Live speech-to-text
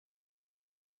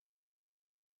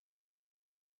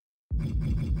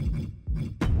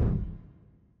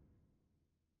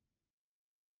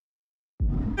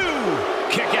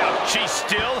Kick out. She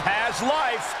still has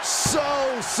life.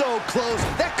 So close.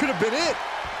 That could have been it.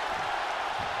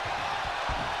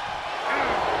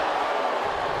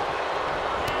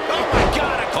 Oh, my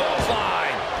God, a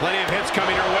clothesline. Plenty of hits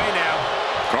coming her way now.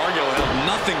 Cargill held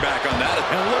nothing back on that.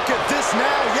 And look at this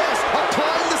now. Yes,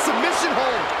 applying the submission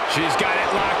hold. She's got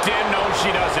it locked in. No, she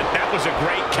doesn't. That was a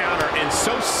great counter and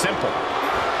so simple.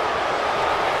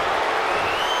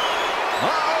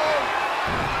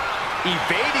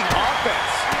 Evading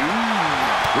offense.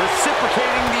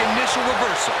 Reciprocating the initial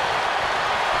reversal.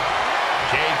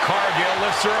 Jade Cargill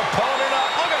lifts her opponent up.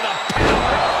 Look at the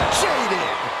power. Jade.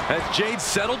 Has Jade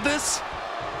settled this?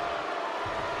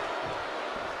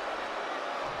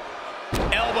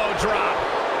 Elbow drop.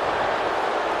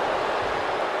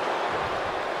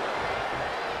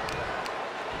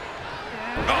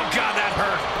 Oh, God, that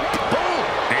hurt. Boom.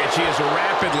 And she is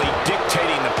rapidly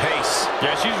dictating the pace.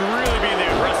 Yeah, she's really being the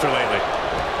aggressor lately.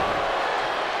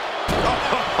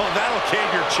 Oh, that'll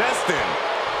cave your chest in.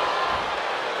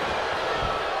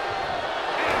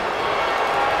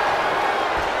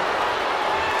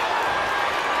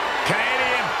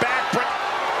 Canadian backbreak.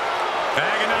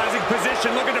 Agonizing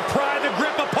position, looking to pry the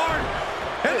grip apart.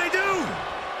 And they do.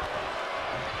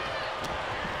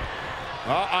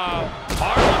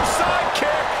 Harlem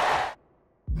sidekick.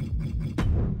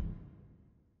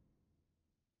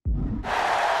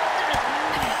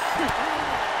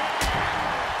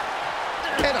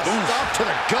 And a stop to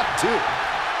the gut, too.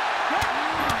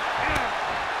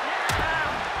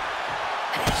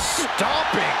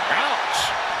 Stomping. Ouch.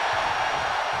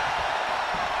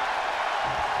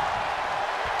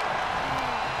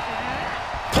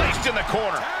 Placed in the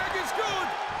corner. Tag is good.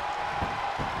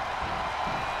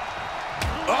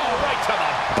 Oh, right to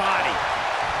the body.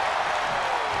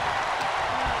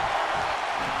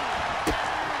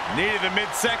 Needed the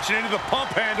midsection into the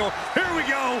pump handle. Here we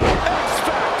go.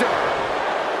 X-Factor.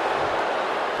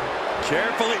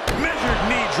 Carefully measured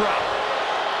knee drop.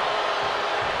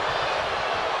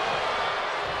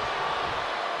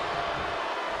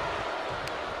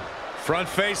 Front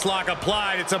face lock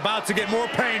applied. It's about to get more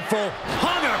painful.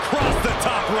 Hung across the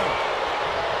top rope.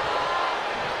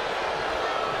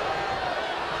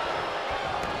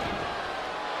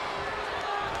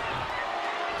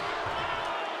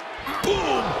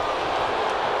 Boom!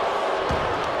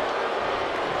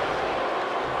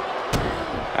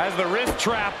 As the wrist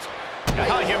trapped.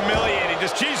 How humiliating.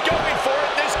 She's going for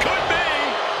it. This could be.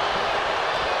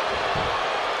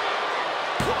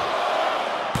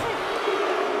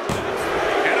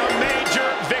 And a major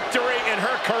victory in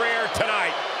her career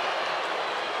tonight.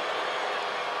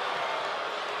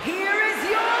 Here is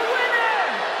your winner,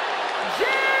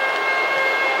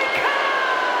 Jade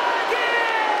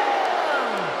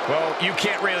Cargill! Well, you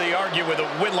can't really argue with a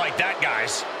win like that,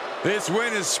 guys. This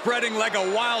win is spreading like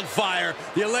a wildfire.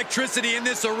 The electricity in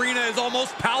this arena is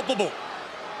almost palpable.